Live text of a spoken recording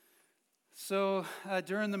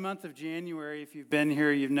During the month of January, if you've been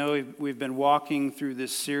here, you know we've been walking through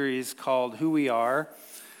this series called Who We Are,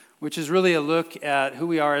 which is really a look at who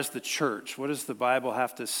we are as the church. What does the Bible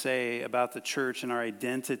have to say about the church and our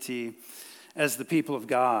identity as the people of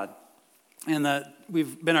God? And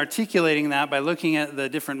we've been articulating that by looking at the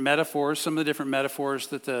different metaphors, some of the different metaphors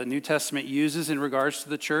that the New Testament uses in regards to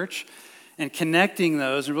the church, and connecting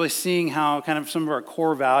those and really seeing how kind of some of our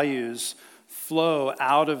core values flow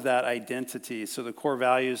out of that identity. So the core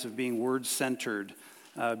values of being word-centered,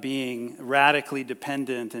 being radically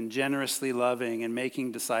dependent and generously loving and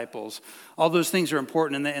making disciples. All those things are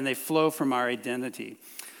important and they flow from our identity.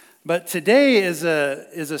 But today is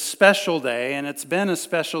a special day, and it's been a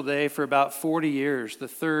special day for about 40 years. The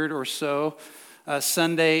third or so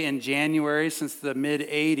Sunday in January since the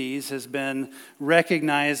mid-'80s has been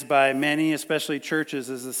recognized by many, especially churches,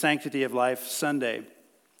 as the Sanctity of Life Sunday.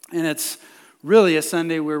 And it's really a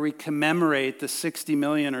Sunday where we commemorate the 60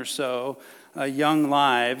 million or so young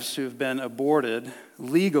lives who've been aborted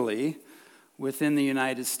legally within the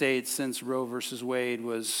United States since Roe versus Wade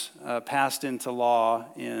was passed into law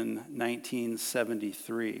in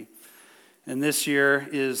 1973. And this year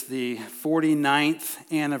is the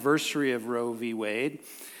 49th anniversary of Roe v. Wade.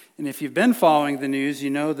 And if you've been following the news,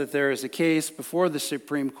 you know that there is a case before the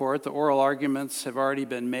Supreme Court. The oral arguments have already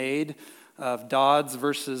been made of Dodds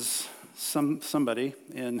versus somebody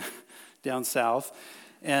in down south.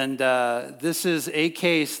 And this is a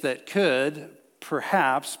case that could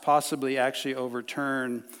perhaps possibly actually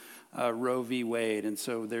overturn Roe v. Wade. And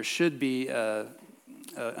so there should be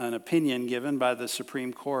an opinion given by the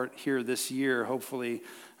Supreme Court here this year, hopefully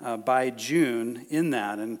by June in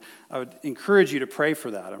that. And I would encourage you to pray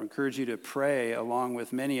for that. I would encourage you to pray along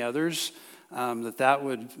with many others that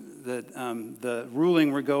the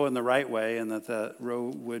ruling would go in the right way and that the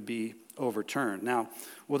Roe would be overturned. Now,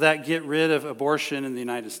 will that get rid of abortion in the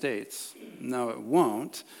United States? No, it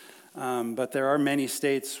won't. But there are many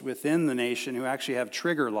states within the nation who actually have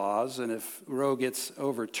trigger laws, and if Roe gets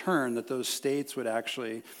overturned, that those states would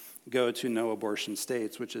actually go to no abortion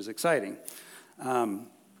states, which is exciting.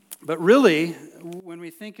 But really, when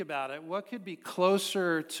we think about it, what could be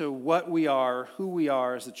closer to what we are, who we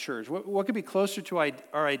are as a church? What could be closer to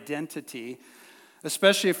our identity,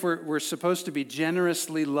 especially if we're supposed to be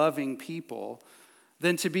generously loving people,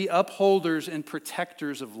 than to be upholders and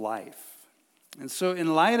protectors of life? And so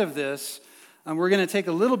in light of this, we're going to take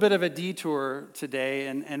a little bit of a detour today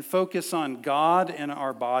and focus on God and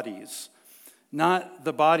our bodies. Not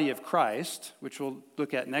the body of Christ, which we'll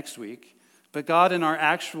look at next week, but God and our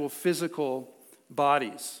actual physical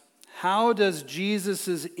bodies. How does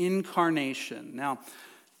Jesus' incarnation... Now,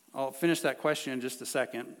 I'll finish that question in just a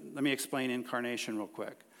second. Let me explain incarnation real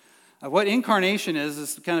quick. What incarnation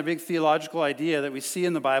is kind of big theological idea that we see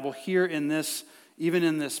in the Bible here in this, even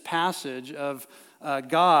in this passage of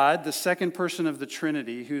God, the second person of the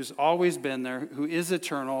Trinity, who's always been there, who is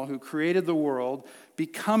eternal, who created the world,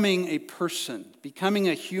 becoming a person, becoming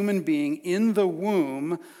a human being in the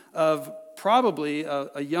womb of probably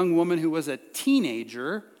a young woman who was a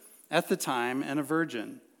teenager at the time and a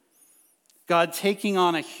virgin. God taking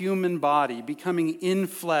on a human body, becoming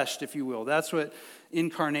infleshed, if you will. That's what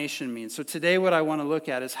incarnation means. So today what I want to look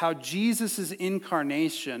at is how Jesus'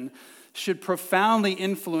 incarnation should profoundly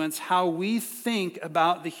influence how we think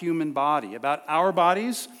about the human body, about our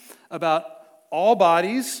bodies, about all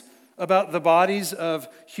bodies, about the bodies of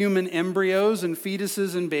human embryos and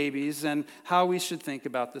fetuses and babies, and how we should think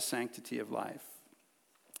about the sanctity of life.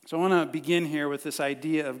 So I want to begin here with this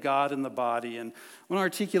idea of God and the body, and I want to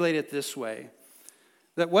articulate it this way,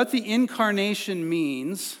 that what the incarnation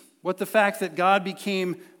means, what the fact that God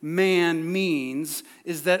became man means,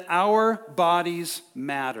 is that our bodies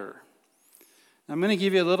matter. I'm going to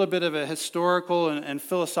give you a little bit of a historical and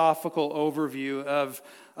philosophical overview of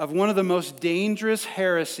one of the most dangerous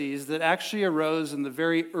heresies that actually arose in the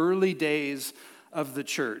very early days of the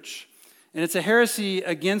church. And it's a heresy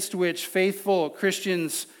against which faithful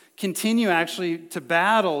Christians continue actually to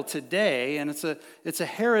battle today, and it's a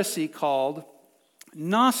heresy called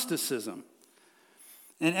Gnosticism.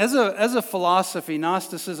 And as a philosophy,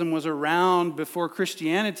 Gnosticism was around before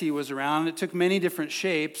Christianity was around. It took many different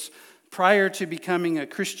shapes prior to becoming a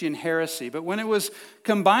Christian heresy. But when it was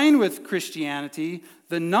combined with Christianity,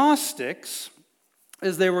 the Gnostics,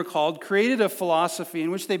 as they were called, created a philosophy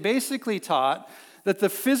in which they basically taught that the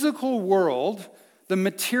physical world, the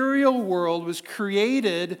material world, was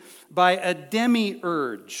created by a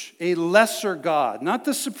demiurge, a lesser god. Not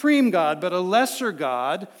the supreme God, but a lesser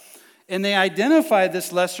god. And they identified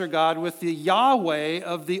this lesser god with the Yahweh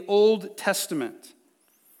of the Old Testament.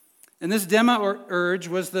 And this demiurge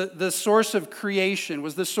was the source of creation,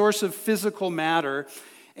 was the source of physical matter.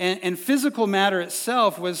 And physical matter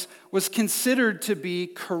itself was considered to be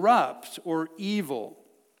corrupt or evil.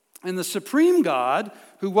 And the supreme God,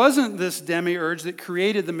 who wasn't this demiurge that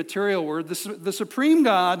created the material world, the supreme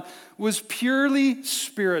God was purely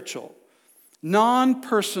spiritual,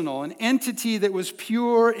 non-personal, an entity that was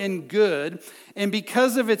pure and good. And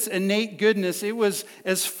because of its innate goodness, it was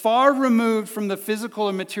as far removed from the physical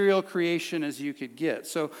and material creation as you could get.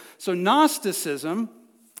 So Gnosticism,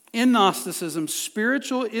 in Gnosticism,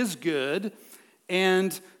 spiritual is good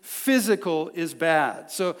and physical is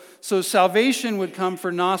bad. So salvation would come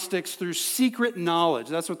for Gnostics through secret knowledge.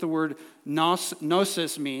 That's what the word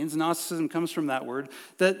gnosis means. Gnosticism comes from that word.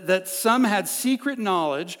 That some had secret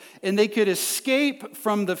knowledge and they could escape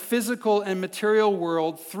from the physical and material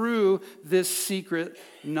world through this secret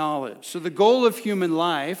knowledge. So the goal of human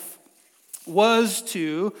life was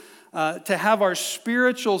to have our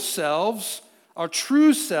spiritual selves, our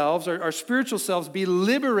true selves, our spiritual selves be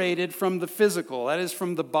liberated from the physical, that is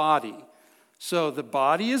from the body. So the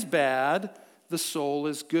body is bad, the soul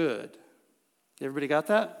is good. Everybody got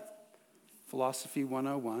that? Philosophy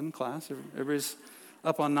 101 class. Everybody's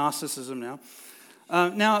up on Gnosticism now.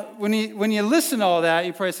 Now, when you listen to all that,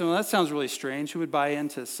 you probably say, well, that sounds really strange. Who would buy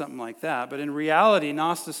into something like that? But in reality,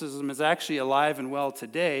 Gnosticism is actually alive and well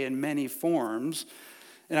today in many forms.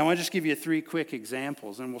 And I want to just give you 3 quick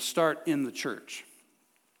examples, and we'll start in the church.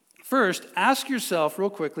 First, ask yourself real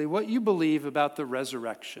quickly what you believe about the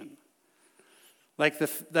resurrection. Like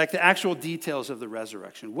the actual details of the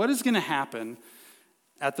resurrection. What is going to happen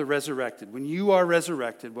at the resurrected? When you are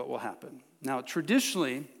resurrected, what will happen? Now,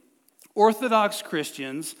 traditionally, Orthodox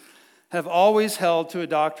Christians have always held to a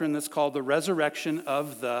doctrine that's called the resurrection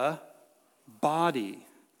of the body.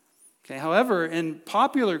 Okay, however, in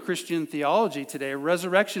popular Christian theology today,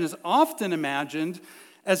 resurrection is often imagined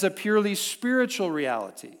as a purely spiritual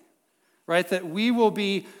reality, right? That we will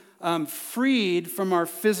be freed from our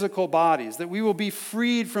physical bodies, that we will be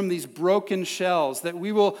freed from these broken shells, that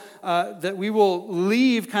we will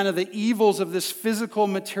leave kind of the evils of this physical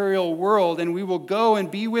material world, and we will go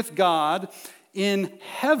and be with God in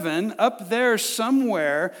heaven, up there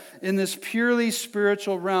somewhere in this purely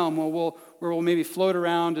spiritual realm, where we'll maybe float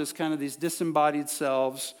around as kind of these disembodied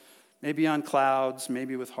selves, maybe on clouds,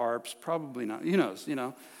 maybe with harps, probably not. Who knows,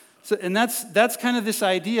 So, and that's kind of this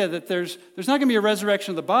idea that there's not going to be a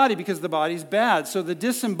resurrection of the body because the body's bad. So the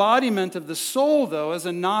disembodiment of the soul, though, is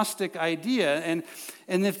a Gnostic idea. And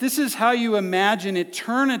if this is how you imagine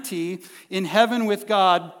eternity in heaven with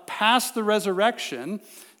God past the resurrection,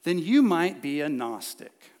 then you might be a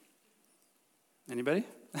Gnostic. Anybody?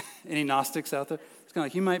 Any Gnostics out there? It's kind of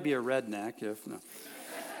like you might be a redneck if no.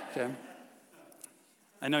 Okay.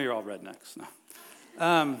 I know you're all rednecks.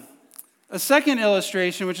 No. A second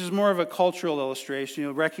illustration, which is more of a cultural illustration,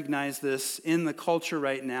 you'll recognize this in the culture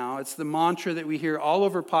right now. It's the mantra that we hear all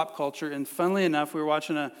over pop culture. And funnily enough, we were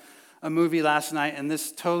watching a movie last night, and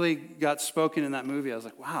this totally got spoken in that movie. I was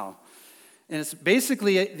like, wow. And it's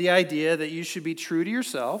basically the idea that you should be true to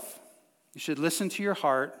yourself. You should listen to your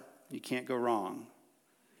heart. You can't go wrong.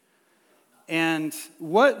 And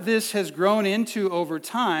what this has grown into over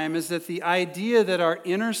time is that the idea that our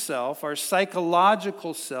inner self, our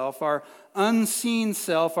psychological self, our unseen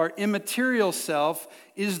self, our immaterial self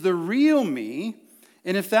is the real me.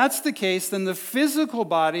 And if that's the case, then the physical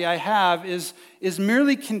body I have is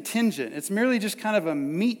merely contingent. It's merely just kind of a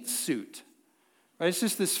meat suit. Right? It's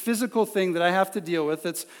just this physical thing that I have to deal with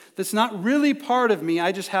that's not really part of me.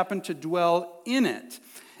 I just happen to dwell in it.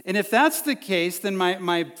 And if that's the case, then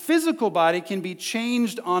my physical body can be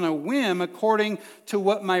changed on a whim according to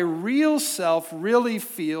what my real self really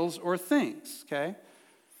feels or thinks, okay?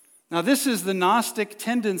 Now, this is the Gnostic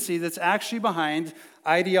tendency that's actually behind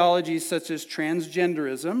ideologies such as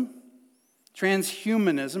transgenderism,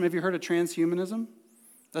 transhumanism. Have you heard of transhumanism?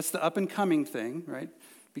 That's the up-and-coming thing, right?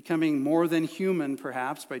 Becoming more than human,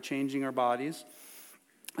 perhaps, by changing our bodies.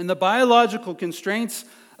 And the biological constraints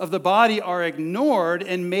of the body are ignored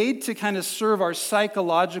and made to kind of serve our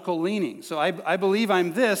psychological leaning. So I believe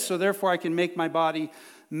I'm this, so therefore I can make my body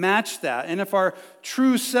match that. And if our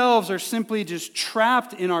true selves are simply just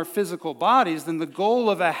trapped in our physical bodies, then the goal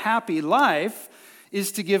of a happy life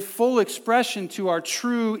is to give full expression to our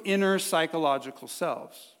true inner psychological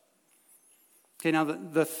selves. Okay, now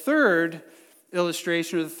the third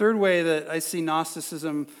illustration, or the third way that I see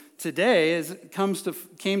Gnosticism today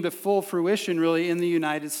came to full fruition really in the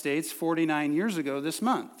United States 49 years ago this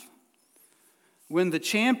month, when the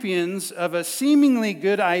champions of a seemingly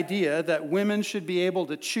good idea that women should be able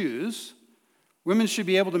to choose Women should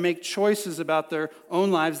be able to make choices about their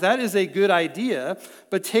own lives. That is a good idea,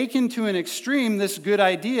 but taken to an extreme, this good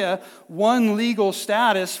idea won legal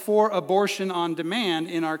status for abortion on demand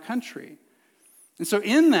in our country. And so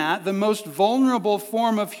in that, the most vulnerable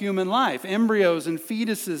form of human life, embryos and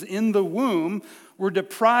fetuses in the womb, were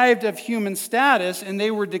deprived of human status, and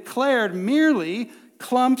they were declared merely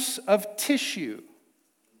clumps of tissue.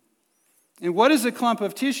 And what is a clump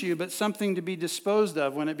of tissue but something to be disposed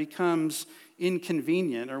of when it becomes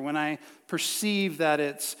inconvenient, or when I perceive that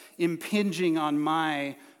it's impinging on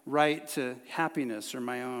my right to happiness or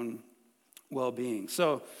my own well-being?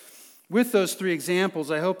 So with those three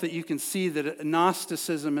examples, I hope that you can see that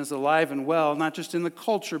Gnosticism is alive and well, not just in the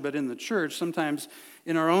culture, but in the church, sometimes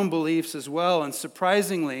in our own beliefs as well. And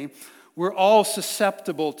surprisingly, we're all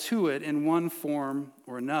susceptible to it in one form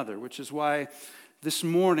or another, which is why this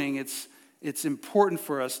morning it's important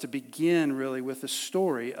for us to begin really with the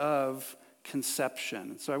story of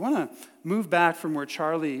conception. So I want to move back from where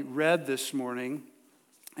Charlie read this morning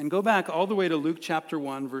and go back all the way to Luke chapter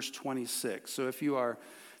 1, verse 26. So if you have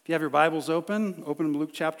your Bibles open them to Luke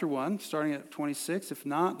chapter 1, starting at 26. If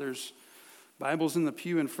not, there's Bibles in the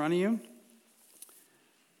pew in front of you.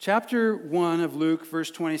 Chapter 1 of Luke, verse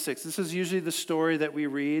 26. This is usually the story that we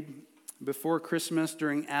read before Christmas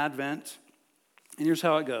during Advent. And here's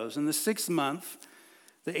how it goes. In the 6th month,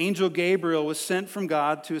 the angel Gabriel was sent from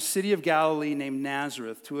God to a city of Galilee named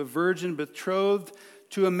Nazareth, to a virgin betrothed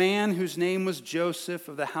to a man whose name was Joseph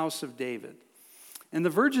of the house of David. And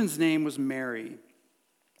the virgin's name was Mary.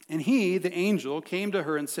 And he, the angel, came to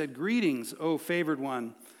her and said, "Greetings, O favored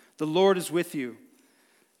one, the Lord is with you."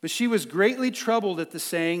 But she was greatly troubled at the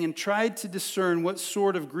saying and tried to discern what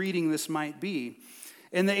sort of greeting this might be.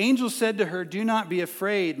 And the angel said to her, "Do not be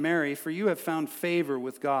afraid, Mary, for you have found favor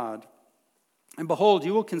with God. And behold,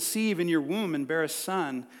 you will conceive in your womb and bear a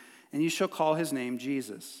son, and you shall call his name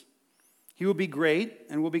Jesus. He will be great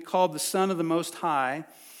and will be called the Son of the Most High,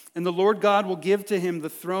 and the Lord God will give to him the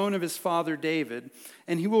throne of his father David,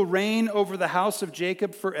 and he will reign over the house of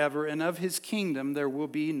Jacob forever, and of his kingdom there will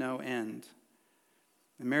be no end."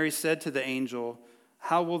 And Mary said to the angel,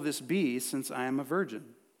 "How will this be, since I am a virgin?"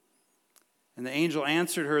 And the angel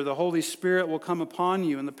answered her, "The Holy Spirit will come upon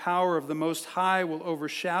you, and the power of the Most High will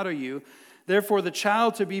overshadow you. Therefore, the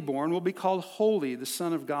child to be born will be called Holy, the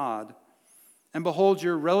Son of God. And behold,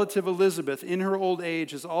 your relative Elizabeth, in her old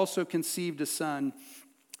age, has also conceived a son.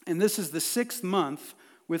 And this is the 6th month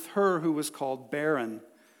with her who was called barren.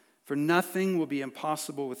 For nothing will be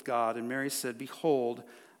impossible with God." And Mary said, "Behold,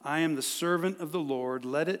 I am the servant of the Lord.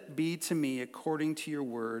 Let it be to me according to your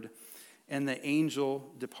word." And the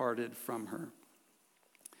angel departed from her.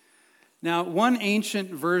 Now, one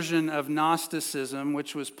ancient version of Gnosticism,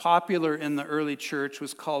 which was popular in the early church,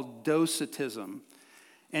 was called Docetism.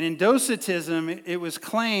 And in Docetism, it was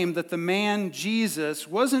claimed that the man Jesus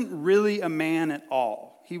wasn't really a man at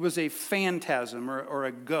all. He was a phantasm or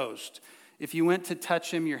a ghost. If you went to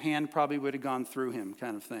touch him, your hand probably would have gone through him,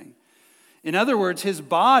 kind of thing. In other words, his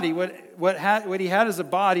body, what he had as a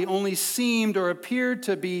body, only seemed or appeared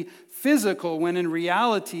to be physical when in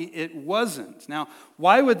reality it wasn't. Now,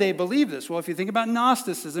 why would they believe this? Well, if you think about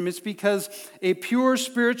Gnosticism, it's because a pure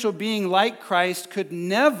spiritual being like Christ could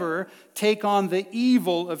never take on the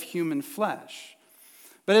evil of human flesh.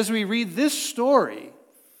 But as we read this story,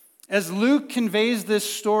 as Luke conveys this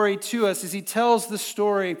story to us, as he tells the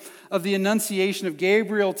story of the Annunciation of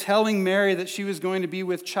Gabriel telling Mary that she was going to be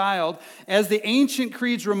with child, as the ancient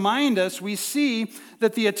creeds remind us, we see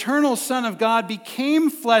that the eternal Son of God became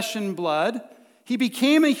flesh and blood. He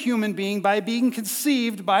became a human being by being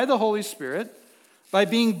conceived by the Holy Spirit, by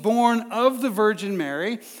being born of the Virgin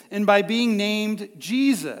Mary, and by being named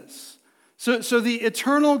Jesus. So the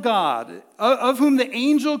eternal God, of whom the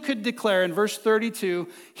angel could declare in verse 32,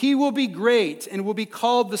 "He will be great and will be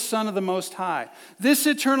called the Son of the Most High." This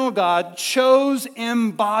eternal God chose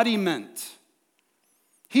embodiment.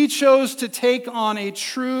 He chose to take on a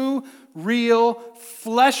true, real,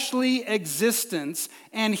 fleshly existence,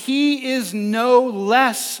 and he is no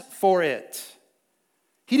less for it.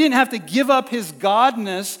 He didn't have to give up his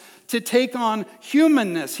godness to take on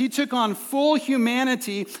humanness. He took on full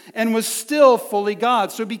humanity and was still fully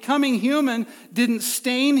God. So becoming human didn't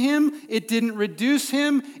stain him, it didn't reduce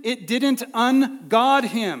him, it didn't ungod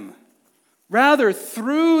him. Rather,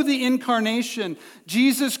 through the incarnation,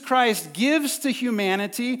 Jesus Christ gives to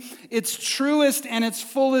humanity its truest and its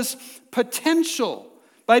fullest potential.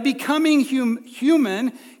 By becoming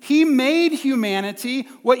human, he made humanity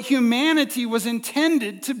what humanity was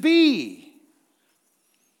intended to be.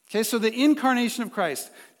 Okay, so the incarnation of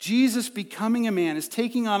Christ Jesus becoming a man, is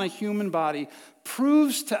taking on a human body,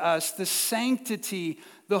 proves to us the sanctity,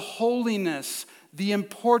 the holiness, the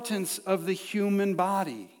importance of the human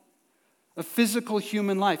body, a physical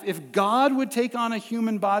human life. If God would take on a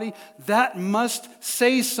human body, that must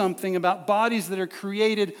say something about bodies that are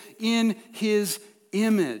created in his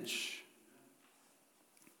image.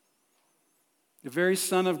 The very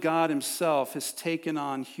Son of God himself has taken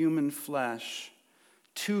on human flesh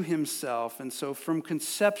to himself. And so from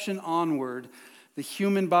conception onward, the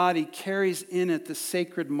human body carries in it the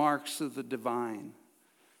sacred marks of the divine.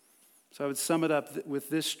 So I would sum it up with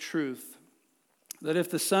this truth, that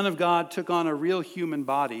if the Son of God took on a real human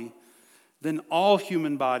body, then all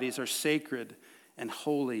human bodies are sacred and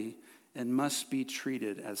holy and must be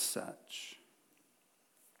treated as such.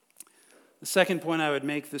 The second point I would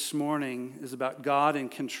make this morning is about God in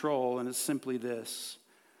control, and it's simply this: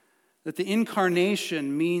 that the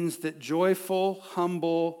incarnation means that joyful,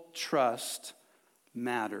 humble trust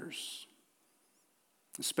matters,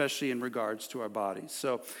 especially in regards to our bodies.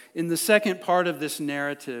 So in the second part of this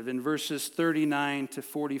narrative, in verses 39 to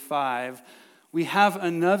 45, we have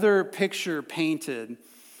another picture painted,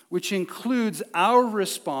 which includes our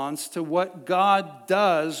response to what God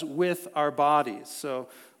does with our bodies. So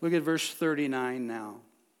look at verse 39 now.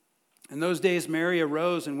 In those days, Mary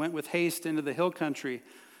arose and went with haste into the hill country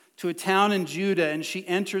to a town in Judah, and she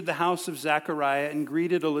entered the house of Zechariah and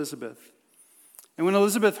greeted Elizabeth. And when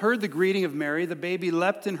Elizabeth heard the greeting of Mary, the baby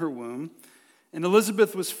leapt in her womb, and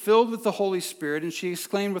Elizabeth was filled with the Holy Spirit, and she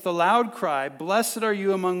exclaimed with a loud cry, "Blessed are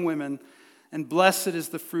you among women, and blessed is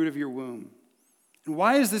the fruit of your womb. And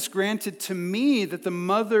why is this granted to me, that the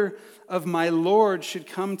mother of my Lord should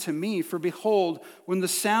come to me? For behold, when the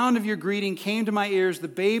sound of your greeting came to my ears, the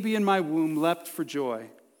baby in my womb leapt for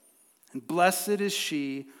joy. And blessed is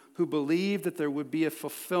she who believed that there would be a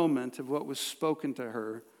fulfillment of what was spoken to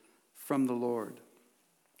her from the Lord."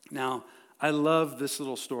 Now, I love this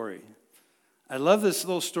little story. I love this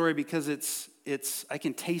little story because it's I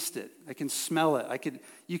can taste it. I can smell it.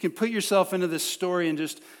 You can put yourself into this story and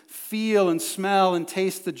just feel and smell and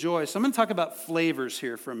taste the joy. So I'm going to talk about flavors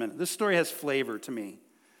here for a minute. This story has flavor to me.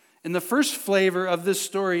 And the first flavor of this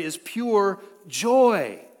story is pure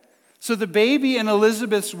joy. So the baby in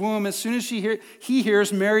Elizabeth's womb, as soon as he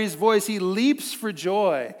hears Mary's voice, he leaps for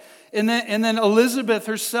joy. And then Elizabeth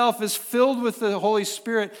herself is filled with the Holy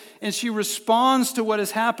Spirit, and she responds to what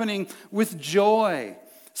is happening with joy.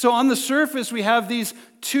 So on the surface, we have these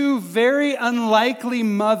two very unlikely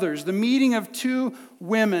mothers, the meeting of two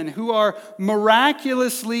women who are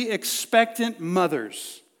miraculously expectant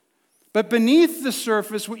mothers. But beneath the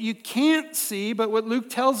surface, what you can't see, but what Luke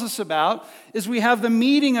tells us about, is we have the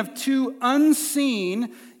meeting of two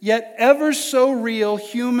unseen, yet ever so real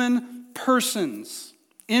human persons.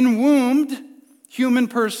 Enwombed human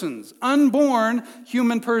persons, unborn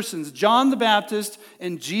human persons, John the Baptist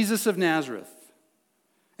and Jesus of Nazareth.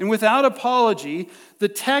 And without apology, the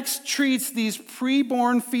text treats these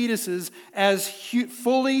preborn fetuses as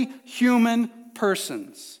fully human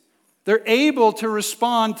persons. They're able to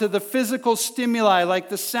respond to the physical stimuli like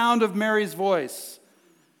the sound of Mary's voice.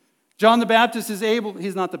 John the Baptist is able,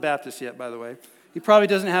 he's not the Baptist yet, by the way. He probably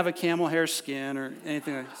doesn't have a camel hair skin or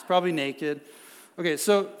anything like that. He's probably naked. Okay,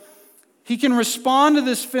 so he can respond to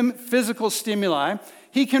this physical stimuli.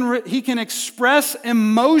 He can express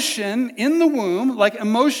emotion in the womb, like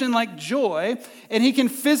emotion like joy, and he can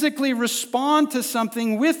physically respond to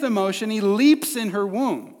something with emotion. He leaps in her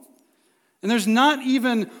womb. And there's not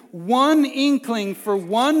even one inkling for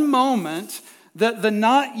one moment that the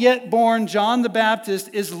not yet born John the Baptist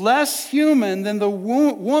is less human than the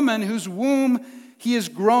woman whose womb he is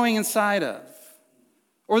growing inside of.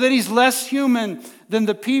 Or that he's less human than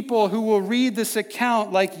the people who will read this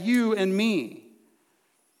account like you and me.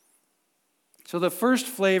 So the first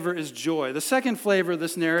flavor is joy. The second flavor of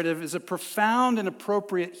this narrative is a profound and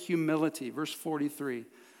appropriate humility. Verse 43,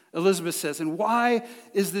 Elizabeth says, "And why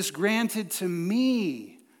is this granted to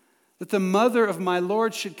me, that the mother of my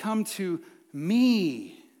Lord should come to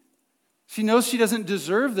me?" She knows she doesn't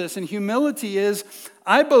deserve this, and humility is,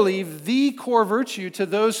 I believe, the core virtue for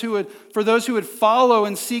those who would follow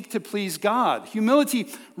and seek to please God. Humility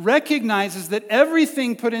recognizes that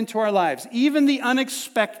everything put into our lives, even the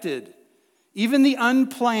unexpected, even the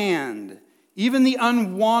unplanned, even the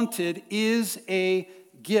unwanted, is a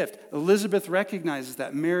gift. Elizabeth recognizes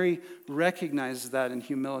that. Mary recognizes that in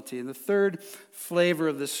humility. And the third flavor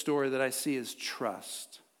of this story that I see is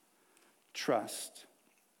trust. Trust.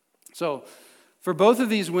 So, for both of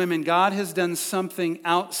these women, God has done something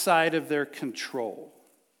outside of their control,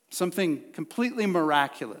 something completely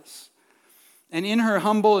miraculous. And in her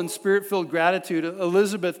humble and spirit-filled gratitude,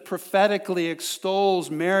 Elizabeth prophetically extols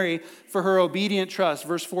Mary for her obedient trust.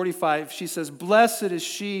 Verse 45, she says, "Blessed is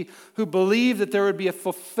she who believed that there would be a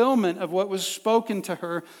fulfillment of what was spoken to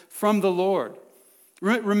her from the Lord."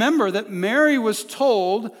 Remember that Mary was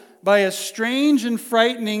told by a strange and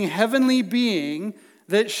frightening heavenly being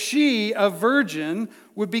that she, a virgin,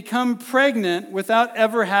 would become pregnant without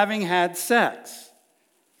ever having had sex.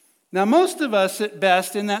 Now, most of us, at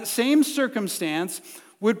best, in that same circumstance,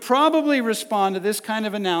 would probably respond to this kind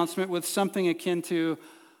of announcement with something akin to,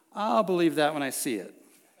 "I'll believe that when I see it,"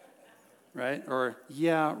 right? Or,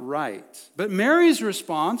 "Yeah, right." But Mary's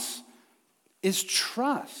response is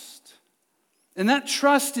trust. And that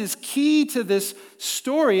trust is key to this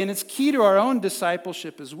story, and it's key to our own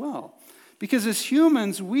discipleship as well. Because as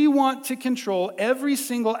humans, we want to control every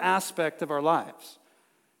single aspect of our lives.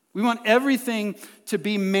 We want everything to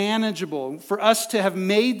be manageable, for us to have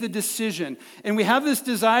made the decision. And we have this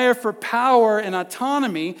desire for power and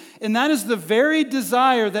autonomy, and that is the very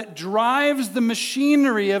desire that drives the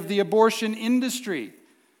machinery of the abortion industry.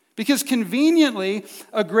 Because conveniently,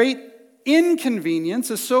 a great inconvenience,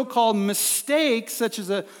 a so-called mistake, such as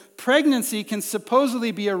a pregnancy, can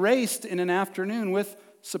supposedly be erased in an afternoon with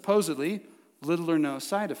supposedly little or no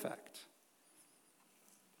side effect.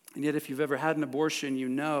 And yet, if you've ever had an abortion, you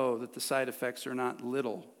know that the side effects are not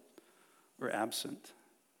little or absent.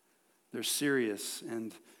 They're serious,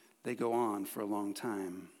 and they go on for a long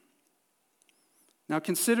time. Now,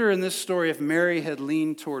 consider in this story if Mary had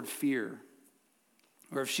leaned toward fear,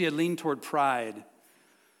 or if she had leaned toward pride,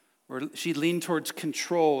 or she leaned towards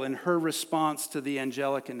control in her response to the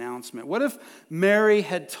angelic announcement. What if Mary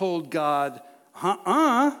had told God,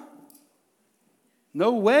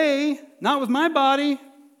 no way, not with my body?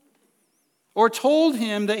 Or told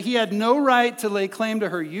him that he had no right to lay claim to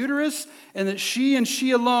her uterus and that she and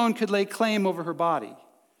she alone could lay claim over her body.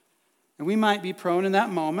 And we might be prone in that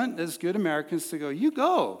moment, as good Americans, to go, you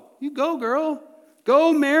go, girl.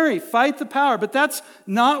 Go, Mary, fight the power. But that's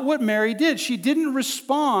not what Mary did. She didn't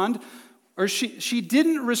respond, or she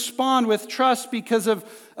didn't respond with trust because of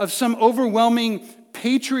some overwhelming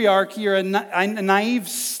patriarchy or a naive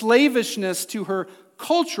slavishness to her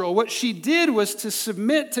cultural. What she did was to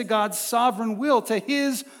submit to God's sovereign will, to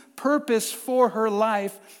his purpose for her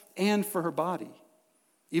life and for her body,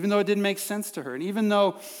 even though it didn't make sense to her, and even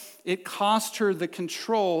though it cost her the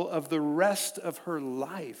control of the rest of her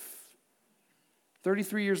life.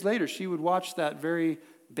 33 years later, she would watch that very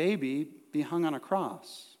baby be hung on a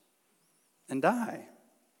cross and die.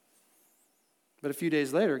 But a few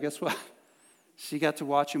days later, guess what? She got to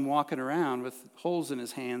watch him walking around with holes in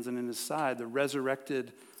his hands and in his side, the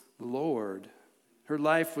resurrected Lord. Her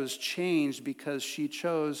life was changed because she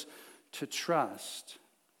chose to trust.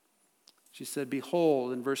 She said,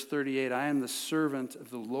 "Behold," in verse 38, "I am the servant of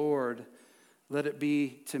the Lord. Let it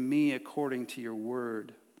be to me according to your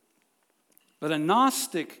word." But a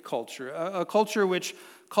Gnostic culture, a culture which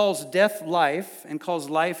calls death life and calls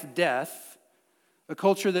life death, a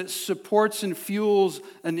culture that supports and fuels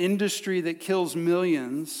an industry that kills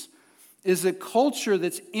millions, is a culture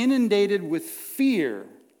that's inundated with fear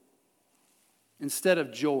instead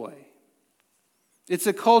of joy. It's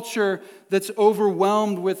a culture that's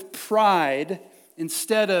overwhelmed with pride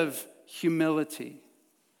instead of humility.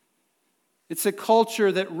 It's a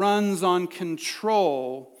culture that runs on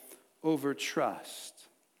control over trust.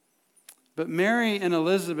 But Mary and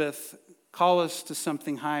Elizabeth call us to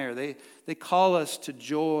something higher. They call us to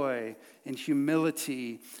joy and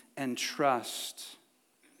humility and trust.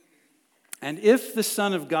 And if the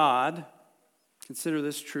Son of God, consider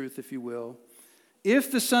this truth if you will, if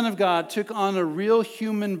the Son of God took on a real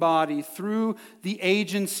human body through the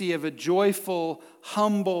agency of a joyful,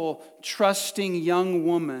 humble, trusting young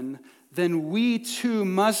woman, then we too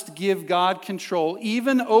must give God control,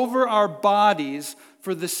 even over our bodies,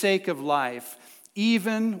 for the sake of life,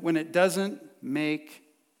 even when it doesn't make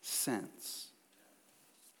sense.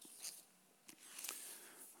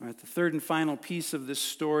 All right, the third and final piece of this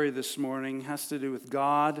story this morning has to do with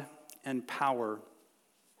God and power.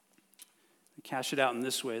 I cash it out in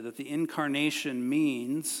this way, that the incarnation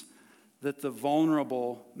means that the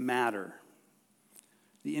vulnerable matter.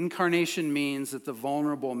 The incarnation means that the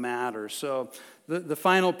vulnerable matter. So the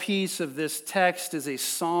final piece of this text is a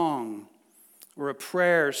song or a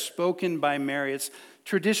prayer spoken by Mary. It's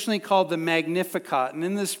traditionally called the Magnificat. And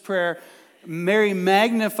in this prayer, Mary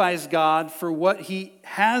magnifies God for what he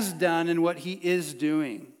has done and what he is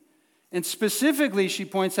doing. And specifically, she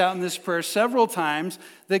points out in this prayer several times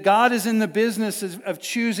that God is in the business of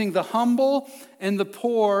choosing the humble and the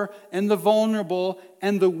poor and the vulnerable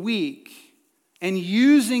and the weak and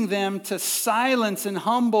using them to silence and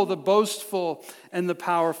humble the boastful and the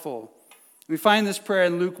powerful. We find this prayer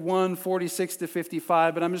in Luke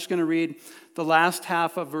 1:46-55, but I'm just going to read the last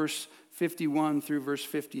half of verse 51 through verse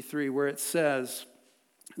 53, where it says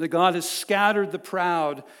that God has scattered the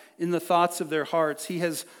proud in the thoughts of their hearts. He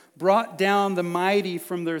has brought down the mighty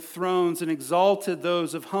from their thrones and exalted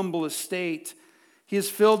those of humble estate. He has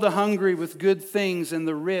filled the hungry with good things, and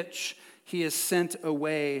the rich he has sent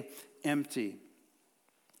away empty.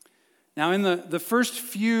 Now, in the first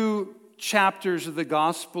few chapters of the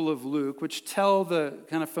Gospel of Luke, which tell the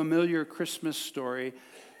kind of familiar Christmas story,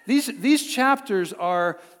 these chapters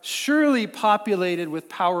are surely populated with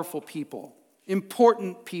powerful people,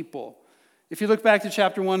 important people. If you look back to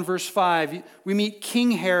chapter 1, verse 5, we meet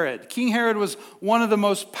King Herod. King Herod was one of the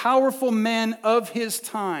most powerful men of his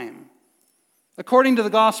time. According to the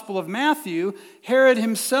Gospel of Matthew, Herod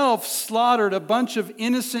himself slaughtered a bunch of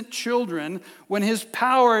innocent children when his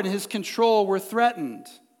power and his control were threatened.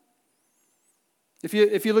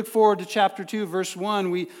 If you look forward to chapter 2, verse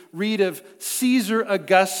 1, we read of Caesar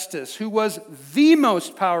Augustus, who was the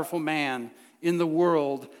most powerful man in the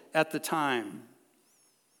world at the time.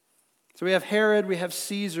 So we have Herod, we have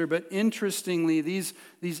Caesar, but interestingly, these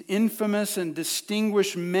infamous and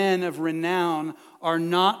distinguished men of renown are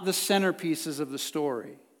not the centerpieces of the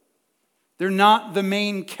story. They're not the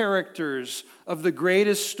main characters of the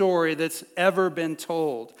greatest story that's ever been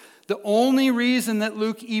told. The only reason that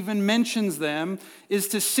Luke even mentions them is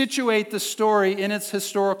to situate the story in its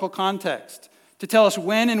historical context, to tell us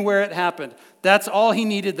when and where it happened. That's all he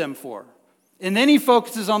needed them for. And then he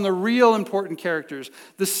focuses on the real important characters,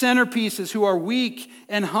 the centerpieces who are weak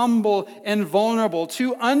and humble and vulnerable,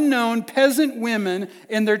 two unknown peasant women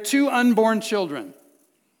and their two unborn children.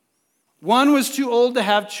 One was too old to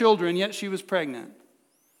have children, yet she was pregnant.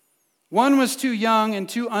 One was too young and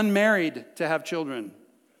too unmarried to have children,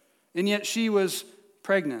 and yet she was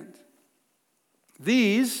pregnant.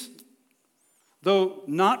 These, though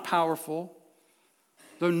not powerful,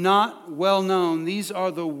 though not well known, these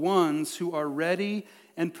are the ones who are ready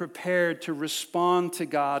and prepared to respond to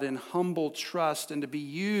God in humble trust and to be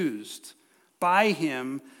used by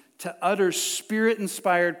Him to utter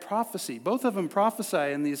Spirit-inspired prophecy. Both of them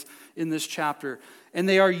prophesy in this chapter. And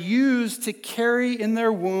they are used to carry in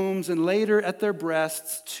their wombs and later at their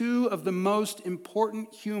breasts two of the most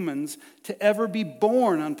important humans to ever be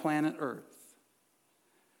born on planet Earth.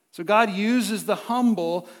 So God uses the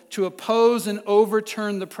humble to oppose and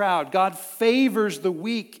overturn the proud. God favors the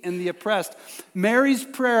weak and the oppressed. Mary's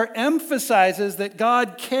prayer emphasizes that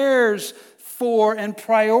God cares for and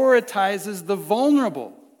prioritizes the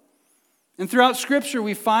vulnerable. And throughout Scripture,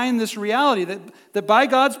 we find this reality that by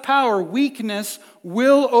God's power, weakness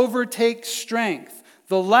will overtake strength.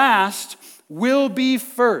 The last will be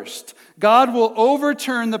first. God will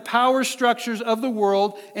overturn the power structures of the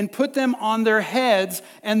world and put them on their heads,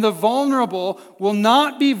 and the vulnerable will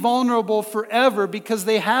not be vulnerable forever because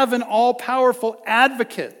they have an all-powerful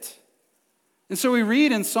advocate. And so we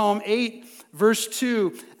read in Psalm 8, verse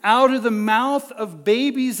 2, "Out of the mouth of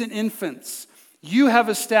babies and infants, you have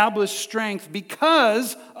established strength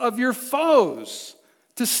because of your foes,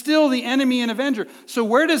 to still the enemy and avenger." So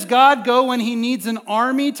where does God go when He needs an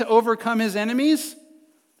army to overcome His enemies?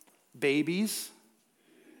 Babies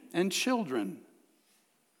and children.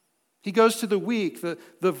 He goes to the weak,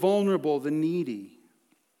 the vulnerable, the needy.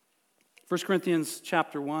 1 Corinthians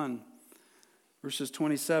chapter 1, verses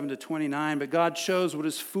 27-29. "But God chose what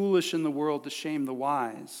is foolish in the world to shame the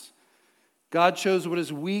wise. God chose what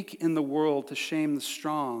is weak in the world to shame the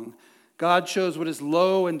strong. God chose what is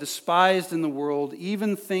low and despised in the world,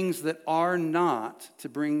 even things that are not, to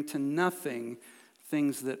bring to nothing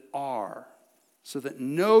things that are, so that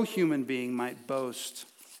no human being might boast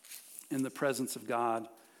in the presence of God."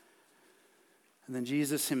 And then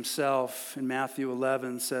Jesus Himself in Matthew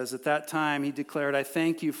 11 says, "At that time He declared, 'I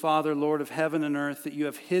thank you, Father, Lord of heaven and earth, that you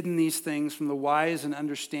have hidden these things from the wise and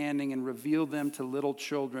understanding and revealed them to little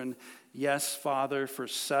children. Yes, Father, for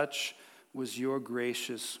such was your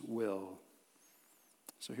gracious will.'"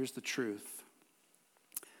 So here's the truth.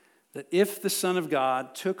 That if the Son of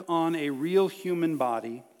God took on a real human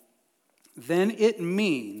body, then it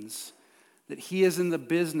means that He is in the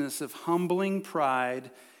business of humbling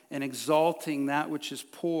pride and exalting that which is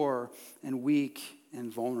poor and weak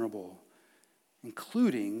and vulnerable,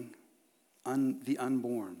 including the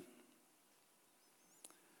unborn.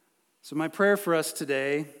 So my prayer for us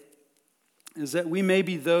today is that we may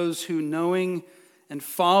be those who, knowing and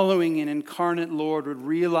following an incarnate Lord, would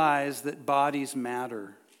realize that bodies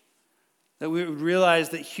matter, that we would realize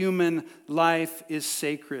that human life is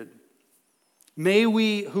sacred, May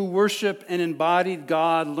we who worship an embodied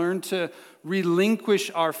God learn to relinquish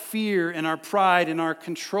our fear and our pride and our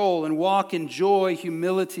control and walk in joy,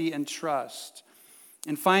 humility, and trust.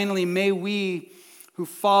 And finally, may we who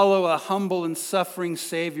follow a humble and suffering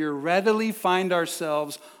Savior readily find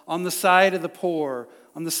ourselves on the side of the poor,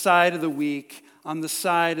 on the side of the weak, on the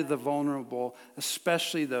side of the vulnerable,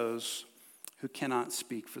 especially those who cannot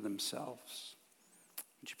speak for themselves.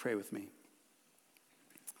 Would you pray with me?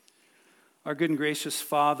 Our good and gracious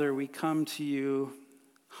Father, we come to you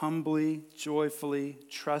humbly, joyfully,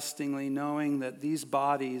 trustingly, knowing that these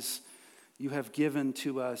bodies you have given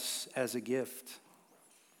to us as a gift.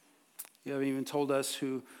 You have even told us,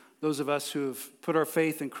 those of us who have put our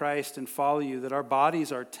faith in Christ and follow you, that our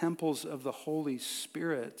bodies are temples of the Holy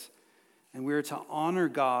Spirit, and we are to honor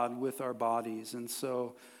God with our bodies. And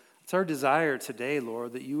so it's our desire today,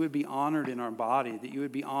 Lord, that you would be honored in our body, that you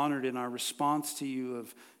would be honored in our response to you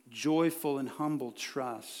of joyful and humble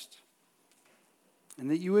trust,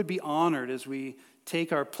 and that you would be honored as we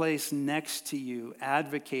take our place next to you,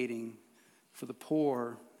 advocating for the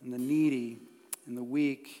poor and the needy and the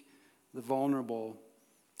weak, the vulnerable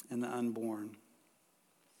and the unborn.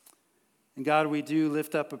 And God, we do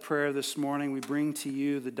lift up a prayer this morning. We bring to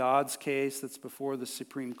you the Dodds case that's before the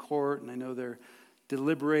Supreme Court, and I know they're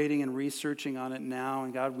deliberating and researching on it now.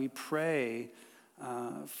 And God, we pray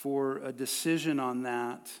for a decision on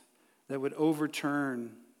that would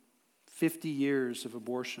overturn 50 years of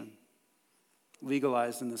abortion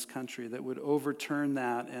legalized in this country, that would overturn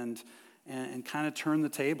that and kind of turn the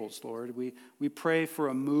tables, Lord. We pray for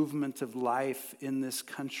a movement of life in this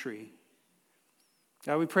country.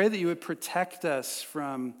 God, we pray that you would protect us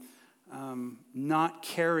from not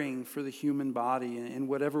caring for the human body in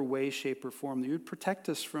whatever way, shape, or form. That you would protect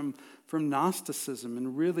us from Gnosticism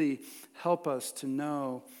and really help us to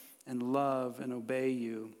know and love and obey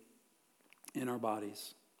you in our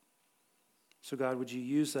bodies. So God, would you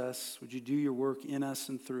use us? Would you do your work in us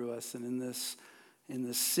and through us and in this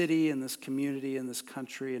city, in this community, in this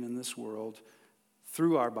country, and in this world,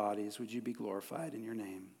 through our bodies? Would you be glorified in your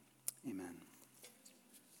name? Amen.